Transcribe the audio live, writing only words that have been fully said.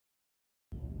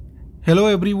Hello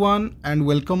everyone and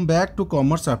welcome back to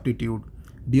Commerce Aptitude.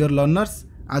 Dear learners,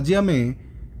 आज आमे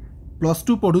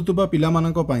 +2 पढ़ुतुबा पिला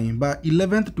मानक पई बा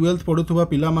 11th 12th पढ़ुतुबा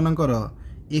पिला मानकर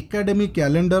academic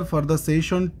calendar for the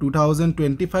session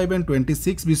 2025 and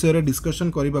 26 विषय रे डिस्कशन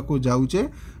करबा को जाउचे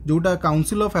जोटा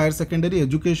council of higher secondary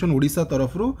education Odisha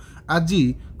तरफ रु आज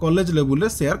कॉलेज लेवल रे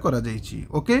शेयर करा जाईची।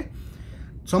 ओके,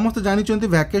 समस्त जानी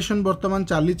वैकेशन वर्तमान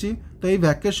चली तो ये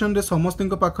वैकेशन रे समस्त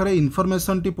पाखरे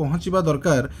इनफॉरमेशन टी पहुँचवा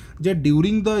दरकार जे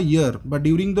ड्यूरिंग द ईयर बा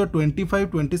ड्यूरिंग द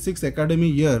 25-26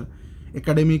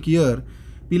 एकेडमिक ईयर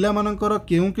पिला मानकर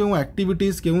केउ केउ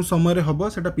एक्टिविटीज केउ समय रे हबो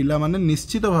सेटा पिला माने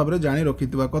निश्चित भाव रे जानि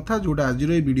रखितबा कथा जोटा आज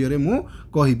रे वीडियो रे मु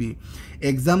कहिबी।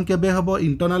 एग्जाम केबे हबो,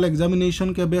 इंटरनल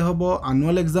एग्जामिनेशन केबे हबो,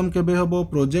 एनुअल एग्जाम केबे हबो,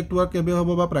 प्रोजेक्ट वर्क केबे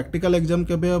हबो बा प्रैक्टिकल एग्जाम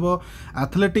केबे हबो,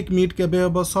 एथलेटिक मीट केबे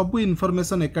हबो, सब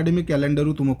इनफॉरमेशन एकेडमिक कैलेंडर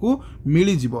रु तुमको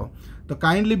मिली जिवो। तो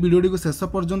काइंडली वीडियो को शेष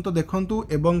पर्यंत देखंतु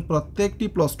एवं प्रत्येक टी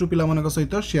 +2 पिला मानक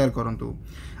सहित शेयर करंतु।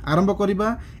 आरंभ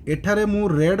करिबा। एठारे मु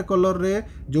रेड कलर रे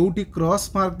जोटी क्रॉस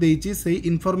मार्क देइची सेही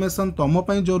इनफॉरमेशन तम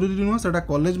पई जरूरी नुह, सेटा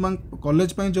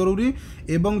कॉलेज पई जरूरी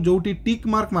एवं जोटी टिक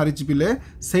मार्क मारिची पिले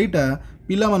सेटा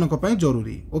पिला मानक पई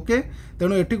जरूरी। ओके,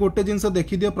 तेणु एठी गोटे जिंस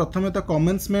देखि दियो। प्रथमे त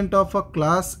कमेंसमेंट ऑफ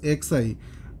क्लास XI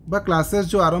बा क्लासेस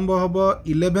जो आरंभ हम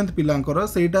 11th पिलांकर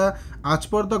सेटा आज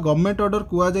पर द गवर्नमेंट ऑर्डर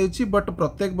कुआ जाइछि, बट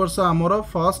प्रत्येक वर्ष आमर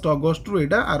 1 अगस्त रु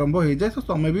एटा आरंभ हो जाए। तो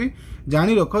तुम भी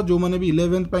जानी रख जो मैंने भी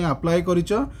 11th पई अप्लाई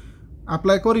करिछ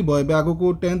अप्लाई करिवो एबे आगो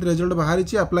को 10th रिजल्ट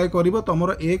बाहरी अप्लाई करिवो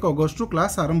तमरो 1 अगस्त रु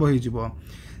क्लास आरंभ हो जिवो।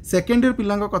 सेकेंड ईयर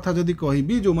पिलांक कथा जदि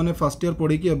कहबी जो मैंने फर्स्ट ईयर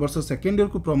पढ़ी ए वर्ष सेकेंड ईयर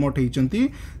को प्रमोट होती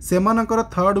सेमानकर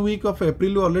 3rd week of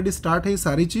April already start हो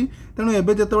सारी। तेणु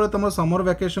एबे जेतेबेले तुम summer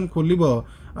vacation खोलिबो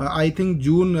I think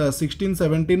June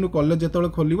 16-17 college जेतेबेले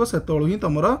खोलिबो सेतेबेले ही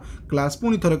तुम क्लास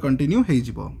पुणी थरे कंटिन्यू हो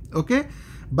जिवो। ओके,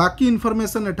 बाकी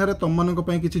इनफॉरमेशन एठारे तुम मानक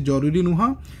पई किछि जरूरी नुह।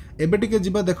 एबे टिके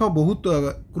जिबा देख बहुत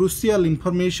crucial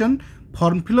information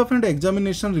form fill up and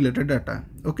examination related data.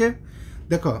 Okay,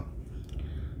 देख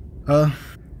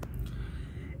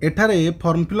एठारे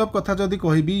फॉर्म फिलअप कथा जदि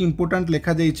कहबी इंपोर्टेंट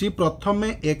लिखा जाइछि। प्रथमे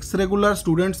एक्स रेगुलर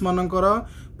स्टूडेंट्स मानकर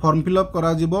फॉर्म फिलअप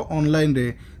करा जिवो ऑनलाइन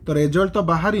रे। तो रिजल्ट तो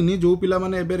बाहरिनी, जो पिला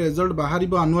माने एबे रिजल्ट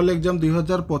बाहरिबो एनुअल एग्जाम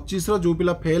 2025 रो जो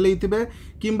पिला फेल होइथिबे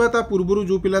किंबा ता पूर्वरु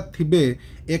जो पिला थिबे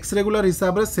एक्स रेगुलर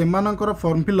हिसाब रे सेमानकर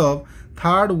form fill up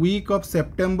 3rd week of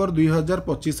September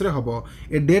 2025 रे हबो।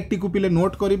 ए डेट टी को पिले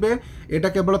नोट करिवे, एटा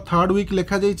केवल 3rd वीक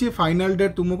लिखा जाइछि। फाइनल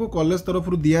डेट तुमको कॉलेज तरफ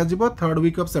रु दिया जिवो 3rd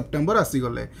वीक ऑफ सेप्टेम्बर आसी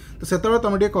गले। तो सेतबे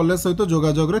तुम टे कॉलेज सहित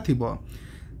जोगाजोग रे थिबो।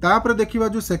 तापर देखिबा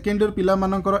जो सेकेंड ईयर पिला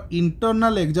मानकर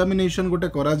इंटरनल एग्जामिनेशन गोटे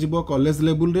करा जिवो कॉलेज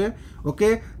लेवल रे।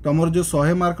 ओके, तमर जो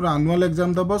 100 मार्क रो एनुअल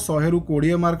एग्जाम दबो, 100 रु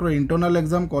 20 मार्क रो इंटरनल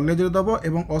एग्जाम कॉलेज रे दबो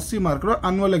एवं 80 मार्क रो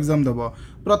एनुअल एग्जाम दबो।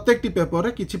 प्रत्येक टी पेपर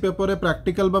रे किछि पेपर रे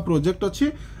प्रैक्टिकल बा प्रोजेक्ट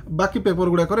अछि, बाकी पेपर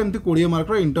गुडा कर एमती 20 मार्क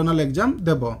रो इंटरनल एग्जाम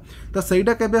देबो। तो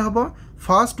सेटा केबे हबो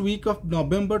 1st वीक ऑफ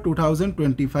नवेम्बर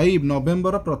 2025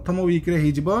 नवेम्बर प्रथम वीक रे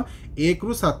ही जिवो 1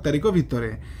 रु 7 तारिख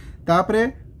भितरे। तापरे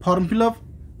फॉर्म फिलअप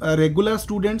रेगुलर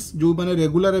स्टूडेंट्स जो मैंने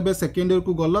रेगुलर एबे सेकेंड ईयर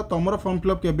को गल तुम फॉर्म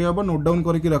फिलअप केबे हबो नोट डाउन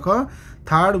करके रख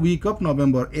 3rd week of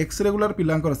November. X regular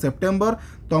पिलांकर September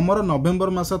तुमर नवेम्बर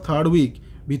मास 3rd वीक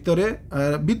भितरे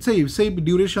से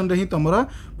ड्यूरेशन रे ही तुमर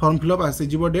फॉर्म फिलअप आसी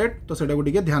जिवो डेट। तो सेटा को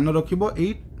टिके ध्यान रखिबो,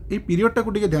 एई पीरियड टा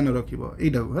को टिके ध्यान रखिबो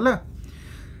एइटा को हला।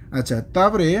 अच्छा,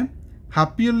 तापरे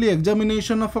half yearly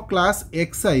examination of class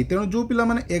XI। तेणु जो पिला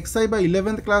माने XI बा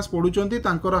 11th क्लास पढ़ुचंती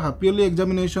तांकर हाफ ईयरली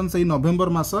एग्जामिनेशन सही नवेम्बर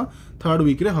मास 3rd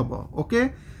वीक रे हबो। ओके,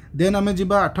 देन आमे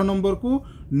जिबा 8 नंबर को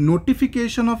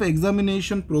notification of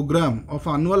examination programme of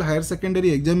annual higher secondary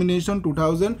examination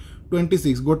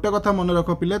 2026। गोटे कथा मन रख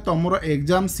पिले तुमर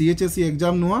एग्जाम CHSE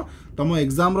एग्जाम नुह, तुम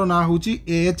एग्जाम रो ना होची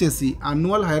AHSE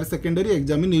annual higher secondary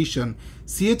examination.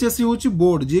 CHSE होची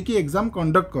बोर्ड जे कि एग्जाम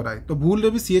कंडक्ट कराए, तो भूल रे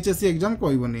भी CHSE एग्जाम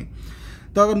कहबनी।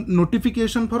 तो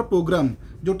नोटिफिकेशन फॉर प्रोग्राम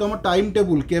जो तुम टाइम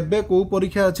टेबुल केबे को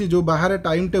परीक्षा अच्छी जो बाहर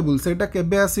टाइम टेबुल सेटा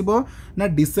केबे आसीबो ना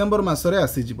डिसेंबर मासरे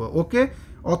आसी जिवो। ओके,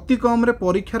 अति कम रे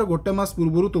परीक्षार गोटे मास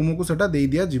पूर्व तुमको सेटा दे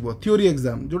दिया जिवो थ्योरी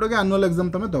एग्जाम जोटा कि एनुअल एग्जाम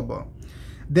तुम दब।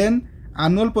 देन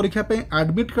एनुअल परीक्षा पे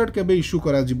एडमिट कार्ड केबे इश्यू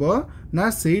करा जिवो ना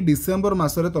से डिसेंबर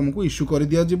मासरे तुमको इश्यू कर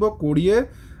दिया जिवो 20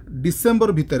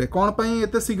 डिसेंबर भितर। कौन पाई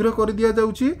एते शीघ्र कर दिया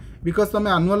जाउची बिकॉज तुम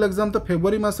एनुअल एग्जाम तो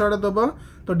फेब्रुआरी मास आड़े दब,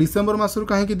 तो डिसेंबर मासरु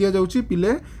कहीं दिया जाउची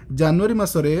पिले जनवरी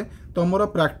मासरे तुमर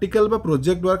प्रैक्टिकल बा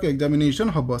प्रोजेक्ट वर्क एग्जामिनेशन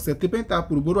हबो, सेति ता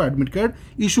पूर्व एडमिट कार्ड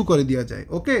इश्यू कर दिया जाए।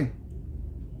 ओके,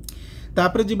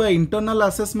 तापरे जिबा इंटरनल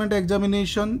असेसमेंट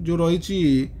एग्जामिनेशन जो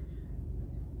रही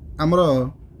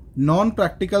हमर नॉन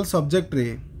प्रैक्टिकल सब्जेक्ट रे।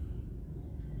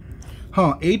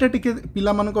 हाँ यहीटा टिके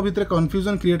पिला मानक भितर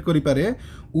कन्फ्यूजन क्रिएट करि पारे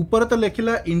ऊपर तो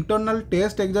लिखिला internal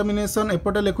test examination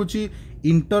एपटे लिखुची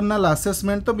internal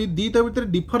assessment तो दीटा भितर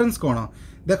डिफरेंस कौन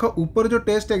देख ऊपर जो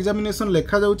टेस्ट एग्जामिनेशन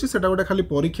लिखा जाउची सेटा गोटे खाली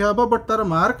परीक्षा हम बट तार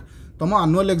मार्क तुम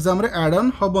एनुअल एग्जाम रे एड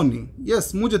ऑन हबनी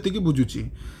यस मु जति बुझुची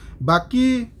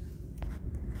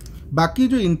बाकी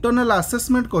जो इंटरनल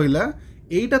असेसमेंट कहला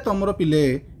एटा तुमर पिले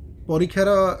परीक्षार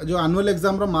जो एनुअल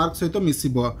एग्जाम रो मार्क सहित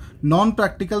मिसिबो नॉन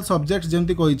प्रैक्टिकल सब्जेक्ट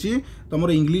जेमती कहिची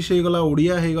तुमर इंग्लिश हे गला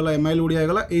ओडिया हे गला एमआईएल ओडिया हे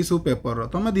गला ए सब पेपर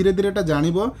तुम धीरे धीरे एटा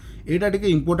जानिबो एटा टिके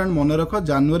इंपोर्टेंट मन रख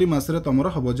जनवरी मासरे तुमर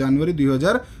हबो जनवरी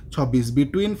 2026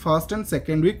 between first and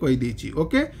second week कहि देछि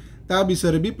ओके ता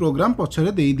विषय रे भी प्रोग्राम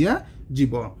पछरे देई दिया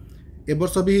जीवो ए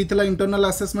वर्ष भी हेतला इंटरनल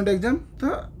असेसमेंट एग्जाम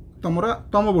तो तुम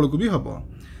बेलू भी हबो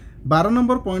 12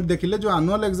 नंबर पॉइंट देखिले जो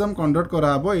एनुअल एग्जाम कंडक्ट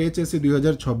कराबो एचएससी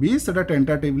 2026 सेटा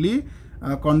टेंटेटिवली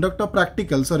कंडक्ट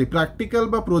प्रैक्टिकल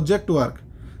बा project work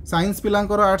science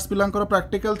पिलांकर arts पिलांकर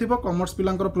practical थिबो कॉमर्स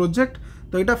पिलांकर प्रोजेक्ट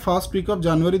तो यहाँ फर्स्ट वीक ऑफ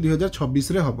जनवरी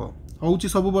 2026 रे हबो होउची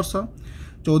सब वर्ष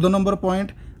 14 number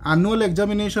point annual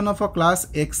examination of a class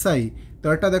XI तो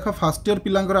यहाँ देख फर्स्ट ईयर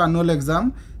पिलांकर एनुअल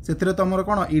एग्जाम से तुम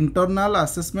कौन इंटरनल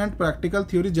असेसमेंट प्रैक्टिकल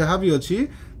थ्योरी जहाँ भी अच्छी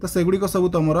तो सेगुड़िक सब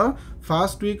तुम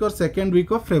फर्स्ट वीक और सेकेंड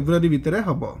वीक ऑफ फेब्रुआरी भितर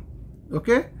हम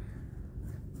ओके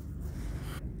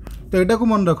तो यहाँ को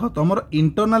मन रख तुम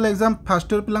इंटरनल एग्जाम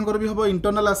फर्स्ट ईयर पिलांकर भी हम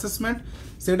इंटरनल असेसमेंट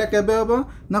सेटा केबे हम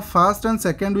ना first and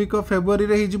second week of February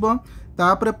रे हिजिबो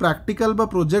तापरे प्रैक्टिकल बा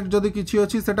प्रोजेक्ट जदि किछि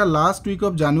अछि सेटा लास्ट वीक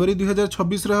ऑफ जनवरी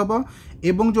 2026 रे हबो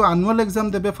एवं जो एनुअल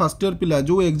एग्जाम देबे फर्स्ट ईयर पिला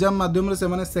जो एग्जाम माध्यम रे से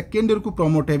माने सेकेंड ईयर को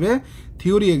प्रमोट हेबे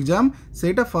थ्योरी एग्जाम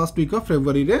सेटा फर्स्ट वीक ऑफ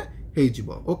फेब्रुआरी रे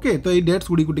हेजिबो ओके तो ये डेट्स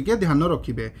गुडी को टिके ध्यान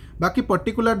रखिबे बाकी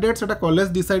पर्टिकुलर डेट सेटा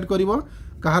कॉलेज डिसाइड करिवो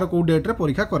कहार को डेट रे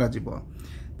परीक्षा करा जिवो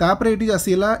तापरे एटी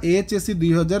आसीला एचएससी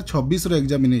 2026 रो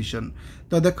एग्जामिनेशन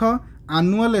तो देखो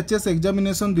एनुअल एचएस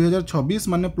एग्जामिनेशन 2026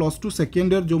 माने प्लस टू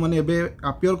सेकेंड ईयर जो माने एबे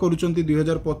अपियर करूचंती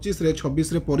 2025 रे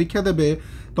 26 रे परीक्षा देबे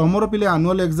तमरो पिले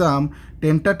एनुअल एग्जाम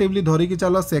टेंटेटिवली धरी कि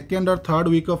चलो सेकेंड और third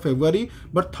week of February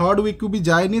but third week को भी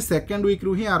जाएनी सेकेंड वीक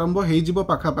रु ही आरंभ हो जिवो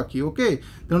पाखापाखी ओके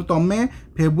तेणु तुम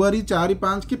फेब्रुआरी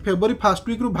 4-5 कि फेब्रुआरी फर्स्ट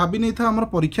वीक रु भाभी नहीं था हमर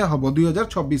परीक्षा हबो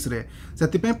 2026 रे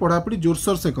सेति पढ़ापढ़ी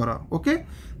जोरसोर से कर ओके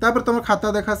तापर तुम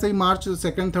खाता देखा से मार्च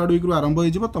सेकेंड थर्ड वीक रु आरंभ हो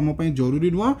जिवो तुम पई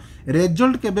जरूरी नुह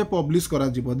रिजल्ट केबे पब्लिश करा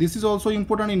जिवो this is also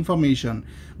important information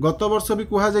गत वर्ष भी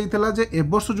कहा जाइतला जे ए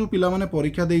वर्ष जो पिला माने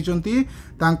परीक्षा देइचंती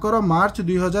तांकर मार्च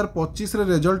 2025 रे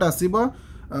रिजल्ट आसीबो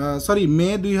सॉरी मे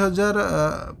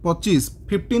 2025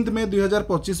 15 मे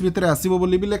 2025 भितर आसीबो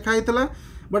बोली भी लिखा हेतला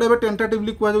बट एबे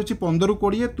टेंटेटिवली कहा जाउची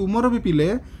 15-20 तुमरो भी पिले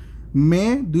मे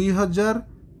 15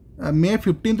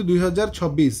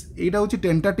 2026 यहाँ हूँ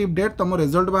टेंटेटिव डेट तुम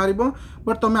रिजल्ट बाहर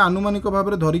बट तुम आनुमानिक भाव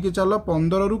में धरिकी चल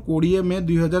 15-20 मे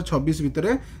 2026 भितर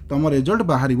तुम रिजल्ट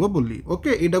बाहर बोली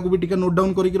ओके यहाँ भी टिके नोट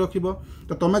डाउन करके रख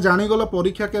तो तुम जानीगल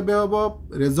परीक्षा केबे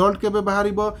हम रिजल्ट केबे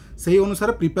बाहर से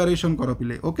अनुसार प्रिपेरेसन कर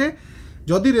पिले ओके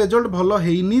जदि रिजल्ट भल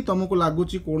हैनी तुमको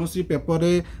लगुच कौन पेपर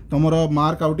रे तुमर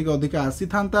मार्क आउट अधिक आसी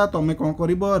था तुम कौन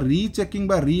कर रीचेकिंग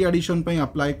बा री एडिशन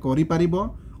अप्लाई कर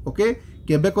ओके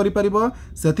केबे करि परिबो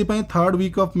सेथिपई थर्ड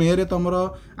वीक ऑफ मे रे तुमर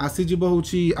आसीजिबो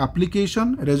होची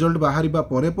एप्लिकेशन रिजल्ट बाहरिबा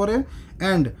परे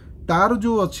एंड तार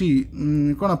जो अच्छी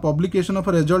कौन पब्लिकेशन ऑफ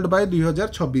रिजल्ट बाय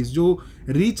 2026 जो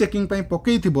रीचेकिंग पई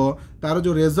पकई थिबो तार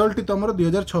जो रिजल्ट तुमर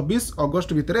 2026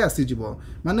 अगस्त भितर आसीजिबो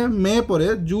माने मे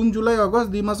परे जून जुलाई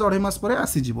अगस्त 2 मास 2.5 मास परे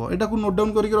आसीजिबो एटा को नोट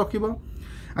डाउन करके रखिबो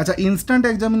अच्छा इंस्टांट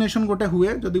एग्जामिनेशन गोटे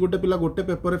हुए जदि गोटे पिला गोटे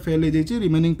पेपर फेल हो जाइए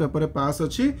रिमेनिंग पेपर पास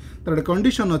अच्छी तो गोटे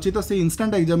कंडीशन अच्छी तो से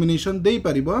इंस्टांट एग्जामिनेशन दे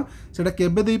पारिबो सेटा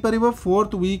केबे दे पारिबो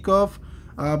 4th वीक ऑफ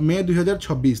मे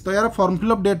 2026 तो यार form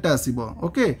fill up date आसीबो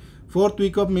okay 4th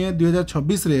week of May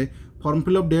 2026 रे फॉर्म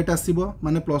फिलअप डेट आसीबो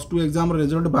माने प्लस टू एग्जाम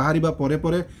रिजल्ट बाहरिबा परे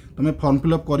तुम फॉर्म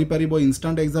फिलअप करि पारिबो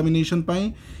इंस्टांट एग्जामिनेशन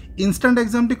पई इंस्टांट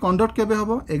एग्जाम टी कंडक्ट केबे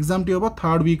हबो एग्जाम टी हबो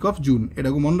 3rd वीक ऑफ जून एटा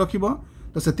को मन रखिबो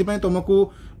तो से तुमको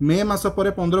मे मास पर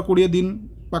 15-20 दिन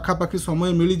पाखापाखि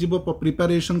समय मिल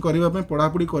प्रिपेरेसन करने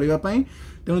पढ़ापढ़ी करने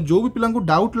तेणु जो भी पिला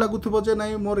डाउट लगुव जे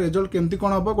नाई मोर रिजल्ट केमती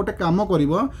कौन हम गोटे कम कर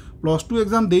प्लस टू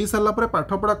एग्जाम दे सारापर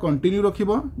पाठपढ़ा कंटिन्यू रख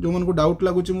जो मन को डाउट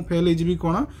लगुच मुझे फेल हो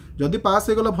कौन जदि पास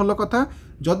हो गला भल कथा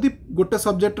जदि गोटे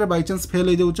सब्जेक्ट रे बाय चांस फेल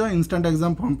हो जाउछ इंस्टांट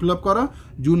एग्जाम फॉर्म फिलअप कर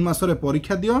जून मासरे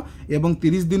परीक्षा दियो एवं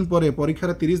 30 दिन पर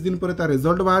परीक्षार 30 दिन पर ता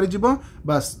रिजल्ट बाहर जिवो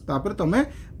बस तापर तमे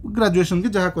ग्रेजुएशन की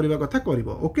जहाँ करवा कथा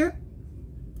करिवो ओके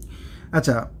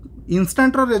अच्छा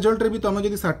इंस्टांट रिजल्ट रे भी तुम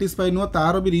जब साटिस्फाई नुह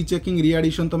तार भी रीचेकिंग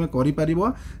रीएडिशन तुम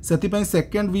कर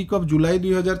सेकेंड वीक ऑफ जुलाई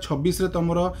 2026 रे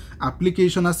तुम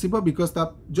एप्लिकेशन आसीबो बिकॉज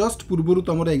जस्ट पूर्व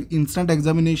तुम इंस्टांट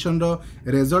एग्जामिनेशन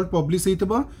रिजल्ट पब्लिश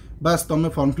होइतबो बस तुम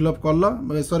फॉर्म फिलअप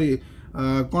कल सॉरी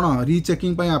कौन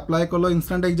रीचेकिंग अप्लाई कल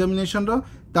इंस्टांट एग्जामिनेशन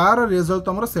तार रिजल्ट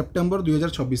तुम सेप्टेम्बर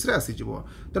 2026 आसीज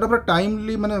तो पूरा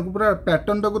टाइमली माने पूरा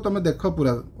पैटर्न टाक तुम देख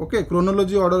पूरा ओके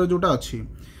क्रोनोलोजी ऑर्डर जोटा अच्छी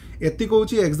एति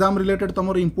कौन एग्जाम रिलेटेड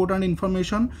तुम important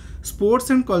information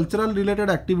sports and cultural related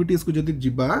activities को जब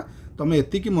जीवा तुम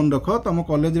एति मन रख तुम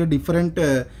कॉलेज रे डिफरेंट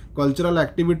कल्चरल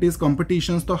एक्टिविटीज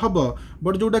कंपटीशंस तो हम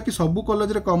बट जोटा कि सबू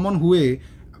कॉलेज रे कॉमन हुए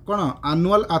कौन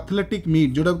एनुअल एथलेटिक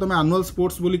मीट जोटा तुम एनुअल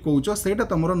स्पोर्ट्स बोली कौच से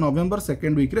तुम नवेम्बर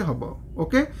 2nd वीक रे हम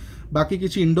ओके बाकी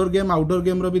किसी इंडोर गेम आउटडोर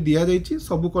गेम रो भी दि जाइए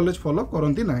सबू कॉलेज फॉलो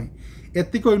करती ना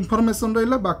एतिक इनफॉरमेशन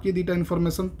रहा बाकी दुटा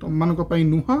इनफॉरमेशन तुम मानक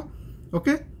नुह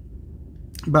ओके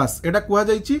बास एटा कुआ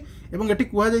जाइछि एवं एटी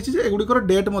कुआ जाइछि जे एगुडिकर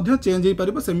डेट मध्ये चेंज हो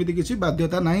पारिबो सेमिति किछि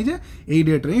बाध्यता नाही जे एई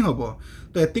डेट रे ही हबो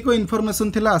तो एतिको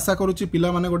इनफॉरमेशन थिला आशा करूछि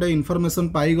पिला माने गोटे इनफॉरमेशन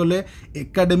पाई गले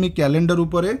एकेडमिक कैलेंडर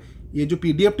उपरे ये जो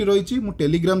पीडीएफ टी रही मु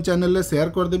टेलीग्राम चैनल रे शेयर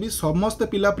कर देबी समस्त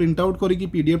पिला प्रिंट आउट करिकि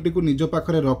पीडीएफ टी को निज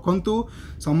पाखरे रखंतु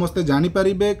समस्ते जानि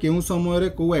परिबे केउ समय रे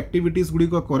को एक्टिविटीज गुडी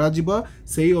को करा जिवो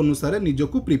सेही अनुसार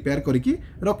निजको प्रिपेयर करिकि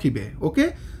रखिबे ओके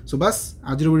सो बस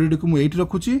आज वीडियो को मु एठी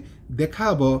रखुची देखा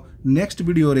हबो नेक्स्ट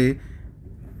वीडियो रे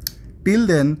till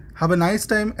then have a nice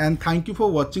time and thank you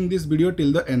for watching this video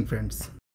till the end friends.